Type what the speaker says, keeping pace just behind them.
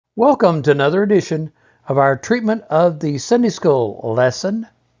Welcome to another edition of our treatment of the Sunday School lesson.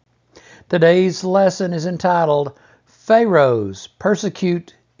 Today's lesson is entitled Pharaohs,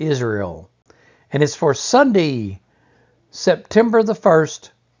 Persecute Israel, and it's for Sunday, September the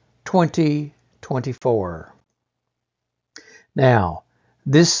 1st, 2024. Now,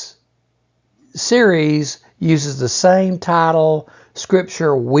 this series uses the same title,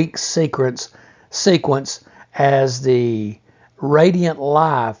 scripture, week sequence as the Radiant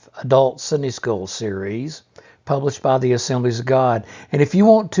Life Adult Sunday School series published by the Assemblies of God. And if you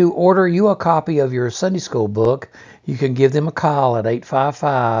want to order you a copy of your Sunday School book, you can give them a call at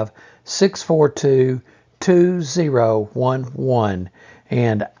 855-642-2011.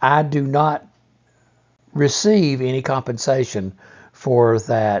 And I do not receive any compensation for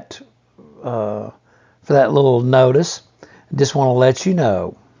that little notice. I just want to let you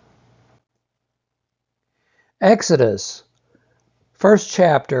know. Exodus, first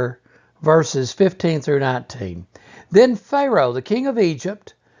chapter, verses 15 through 19. Then Pharaoh, the king of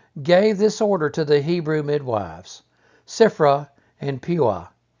Egypt, gave this order to the Hebrew midwives, Shiphrah and Puah.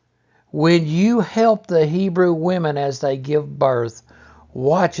 When you help the Hebrew women as they give birth,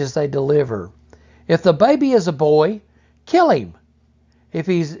 watch as they deliver. If the baby is a boy, kill him. If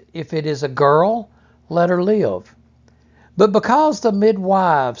it is a girl, let her live. But because the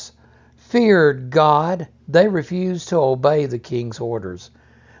midwives feared God, they refused to obey the king's orders.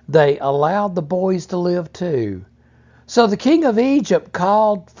 They allowed the boys to live too. So the king of Egypt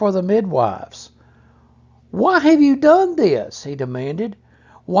called for the midwives. "Why have you done this?" he demanded.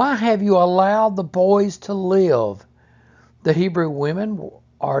 "Why have you allowed the boys to live?" The Hebrew women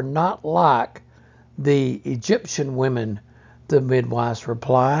are not like the Egyptian women, the midwives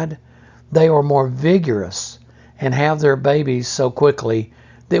replied. They are more vigorous and have their babies so quickly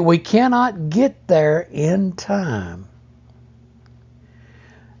that we cannot get there in time.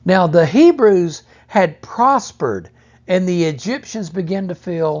 Now the Hebrews had prospered, and the Egyptians began to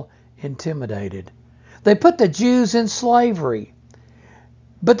feel intimidated. They put the Jews in slavery,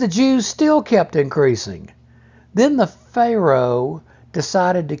 but the Jews still kept increasing. Then the Pharaoh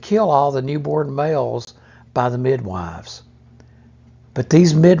decided to kill all the newborn males by the midwives. But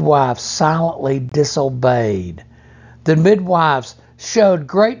these midwives silently disobeyed. The midwives showed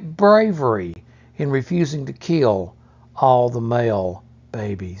great bravery in refusing to kill all the male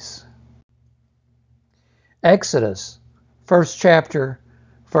babies. Exodus, first chapter,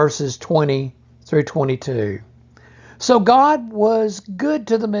 verses 20 through 22. So God was good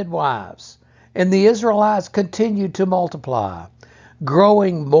to the midwives, and the Israelites continued to multiply,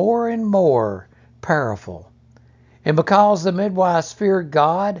 growing more and more powerful. And because the midwives feared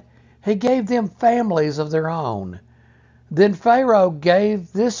God, he gave them families of their own. Then Pharaoh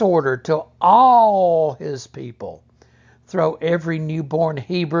gave this order to all his people: throw every newborn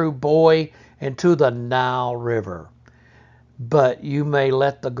Hebrew boy into the Nile River, but you may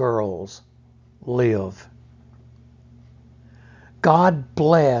let the girls live. God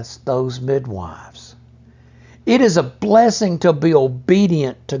bless those midwives. It is a blessing to be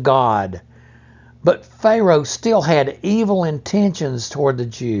obedient to God, but Pharaoh still had evil intentions toward the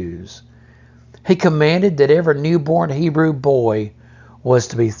Jews. He commanded that every newborn Hebrew boy was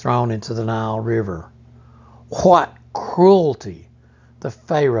to be thrown into the Nile River. What cruelty the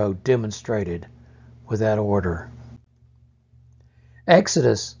Pharaoh demonstrated with that order.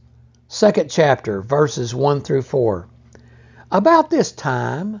 Exodus, second chapter, verses 1 through 4. About this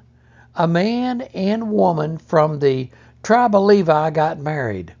time, a man and woman from the tribe of Levi got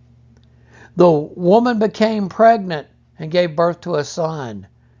married. The woman became pregnant and gave birth to a son.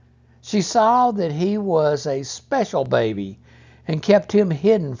 She saw that he was a special baby and kept him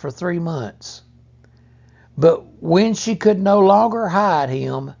hidden for 3 months. But when she could no longer hide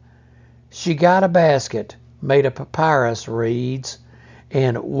him, she got a basket made of papyrus reeds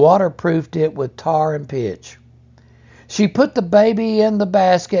and waterproofed it with tar and pitch. She put the baby in the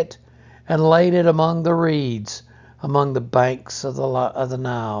basket and laid it among the reeds among the banks of the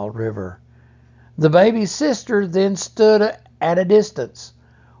Nile River. The baby's sister then stood at a distance,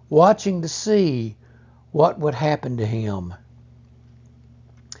 watching to see what would happen to him.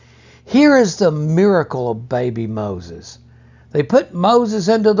 Here is the miracle of baby Moses. They put Moses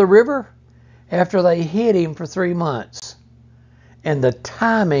into the river after they hid him for 3 months. And the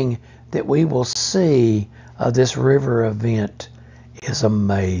timing that we will see of this river event is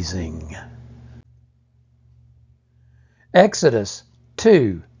amazing. Exodus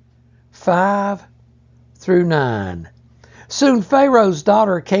 2, 5 through 9. Soon Pharaoh's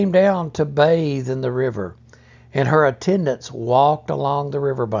daughter came down to bathe in the river, and her attendants walked along the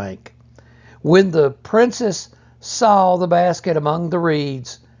riverbank. When the princess saw the basket among the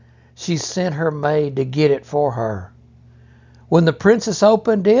reeds, she sent her maid to get it for her. When the princess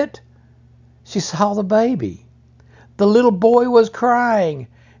opened it, she saw the baby. The little boy was crying,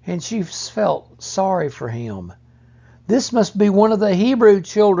 and she felt sorry for him. "This must be one of the Hebrew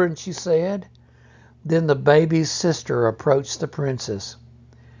children," she said. Then the baby's sister approached the princess.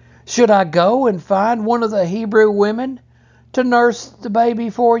 "Should I go and find one of the Hebrew women to nurse the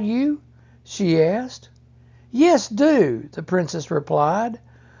baby for you?" she asked. "Yes, do," the princess replied.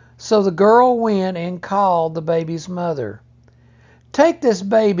 So the girl went and called the baby's mother. "Take this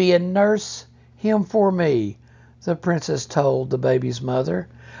baby and nurse him for me," the princess told the baby's mother.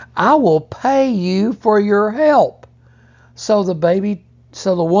 "I will pay you for your help." So the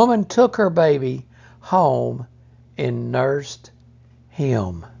woman took her baby home and nursed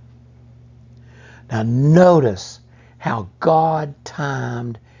him. Now notice how God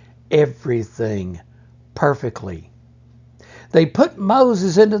timed everything perfectly. They put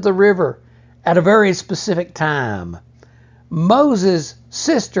Moses into the river at a very specific time. Moses'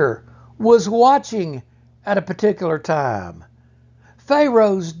 sister was watching at a particular time.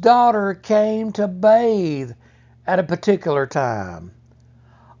 Pharaoh's daughter came to bathe at a particular time.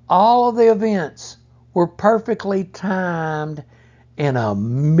 All of the events were perfectly timed, and a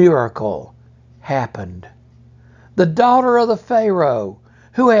miracle happened. The daughter of the Pharaoh,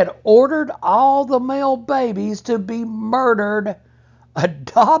 who had ordered all the male babies to be murdered,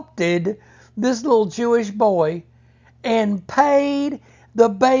 adopted this little Jewish boy and paid the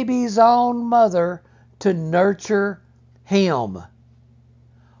baby's own mother to nurture him.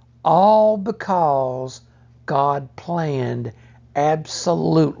 All because God planned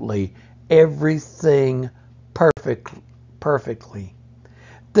absolutely everything perfectly.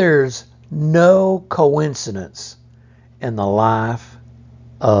 There's no coincidence in the life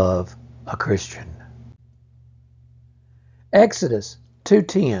of a Christian. Exodus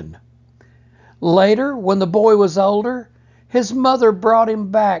 2:10. Later, when the boy was older, his mother brought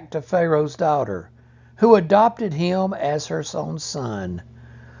him back to Pharaoh's daughter, who adopted him as her own son.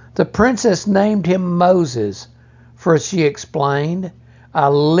 The princess named him Moses, for she explained, "I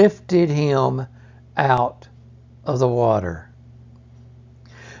lifted him out of the water."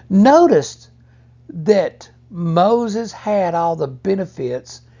 Notice that Moses had all the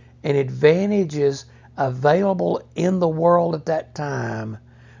benefits and advantages available in the world at that time.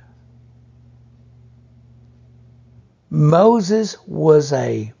 Moses was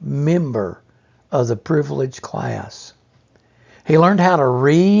a member of the privileged class. He learned how to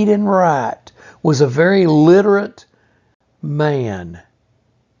read and write, was a very literate man,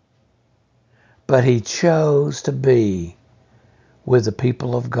 but he chose to be with the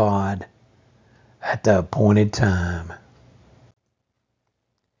people of God at the appointed time.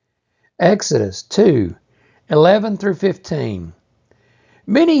 Exodus 2:11 through 15.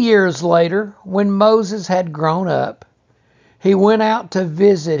 Many years later, when Moses had grown up, he went out to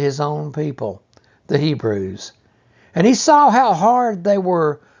visit his own people, the Hebrews, and he saw how hard they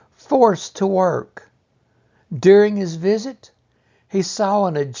were forced to work. During his visit, he saw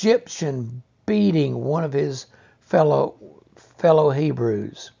an Egyptian beating one of his fellow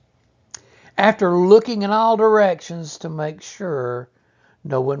Hebrews. After looking in all directions to make sure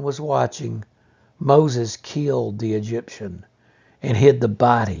no one was watching, Moses killed the Egyptian and hid the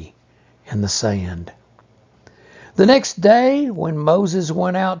body in the sand. The next day, when Moses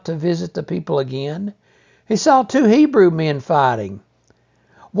went out to visit the people again, he saw two Hebrew men fighting.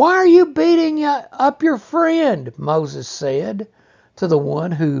 "Why are you beating up your friend?" Moses said to the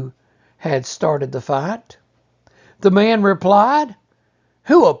one who had started the fight. The man replied,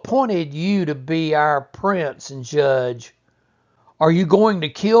 "Who appointed you to be our prince and judge? Are you going to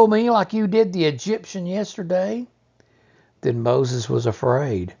kill me like you did the Egyptian yesterday?" Then Moses was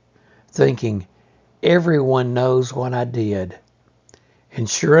afraid, thinking, "Everyone knows what I did." And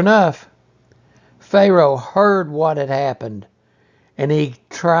sure enough, Pharaoh heard what had happened, and he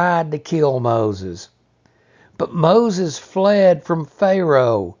tried to kill Moses. But Moses fled from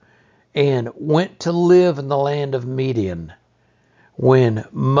Pharaoh and went to live in the land of Midian. When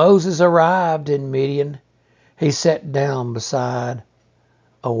Moses arrived in Midian, he sat down beside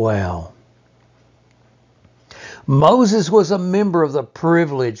a well. Moses was a member of the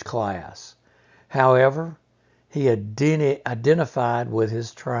privileged class. However, he identified with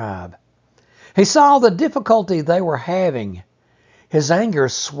his tribe. He saw the difficulty they were having. His anger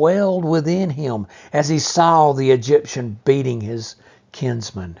swelled within him as he saw the Egyptian beating his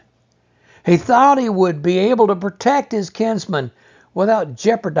kinsman. He thought he would be able to protect his kinsman without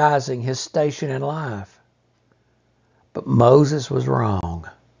jeopardizing his station in life. But Moses was wrong.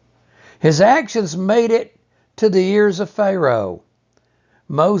 His actions made it to the ears of Pharaoh.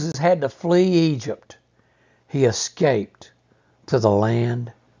 Moses had to flee Egypt. He escaped to the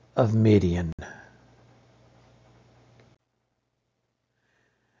land of Midian.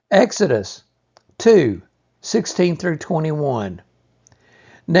 Exodus 2:16 through 21.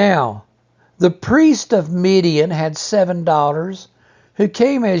 Now, the priest of Midian had 7 daughters who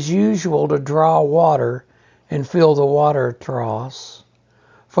came as usual to draw water and fill the water troughs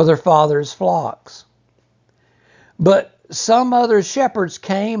for their father's flocks. But some other shepherds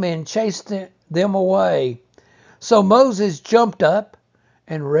came and chased them away. So Moses jumped up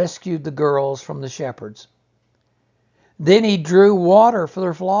and rescued the girls from the shepherds. Then he drew water for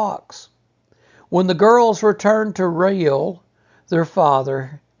their flocks. When the girls returned to Reuel, their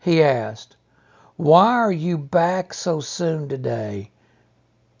father, he asked, "Why are you back so soon today?"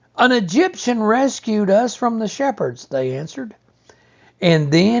 "An Egyptian rescued us from the shepherds," they answered.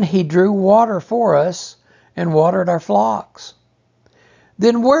 "And then he drew water for us and watered our flocks."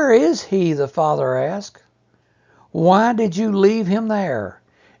 "Then where is he?" the father asked. "Why did you leave him there?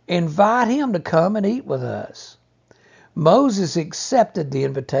 Invite him to come and eat with us." Moses accepted the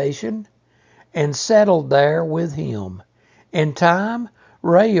invitation and settled there with him. In time,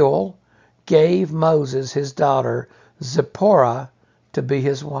 Reuel gave Moses his daughter Zipporah to be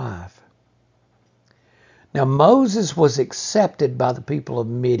his wife. Now Moses was accepted by the people of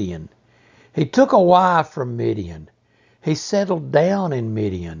Midian. He took a wife from Midian. He settled down in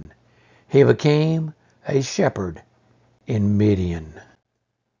Midian. He became a shepherd in Midian.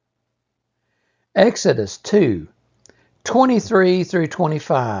 Exodus 2:23 through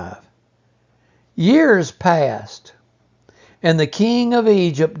 25. Years passed, and the king of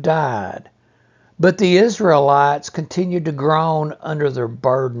Egypt died, but the Israelites continued to groan under their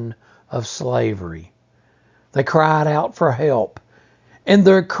burden of slavery. They cried out for help, and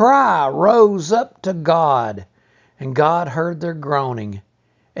their cry rose up to God, and God heard their groaning,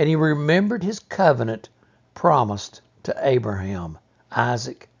 and he remembered his covenant promised to Abraham,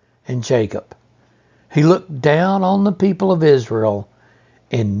 Isaac, and Jacob. He looked down on the people of Israel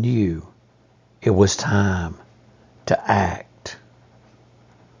and knew it was time to act.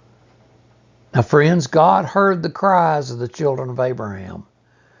 Now, friends, God heard the cries of the children of Abraham.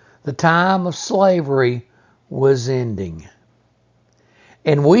 The time of slavery was ending.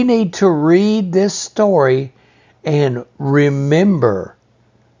 And we need to read this story and remember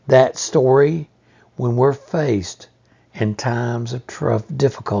that story when we're faced in times of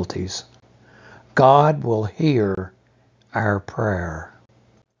difficulties. God will hear our prayer.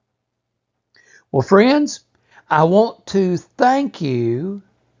 Well, friends, I want to thank you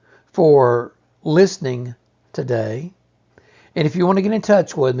for listening today. And if you want to get in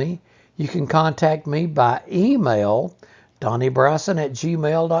touch with me, you can contact me by email,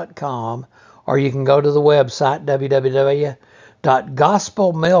 DonnieBryson@gmail.com, or you can go to the website,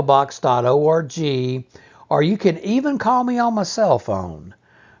 www.gospelmailbox.org, or you can even call me on my cell phone,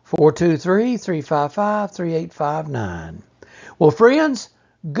 423-355-3859. Well, friends,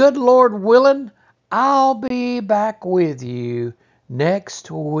 good Lord willing, I'll be back with you next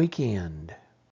weekend.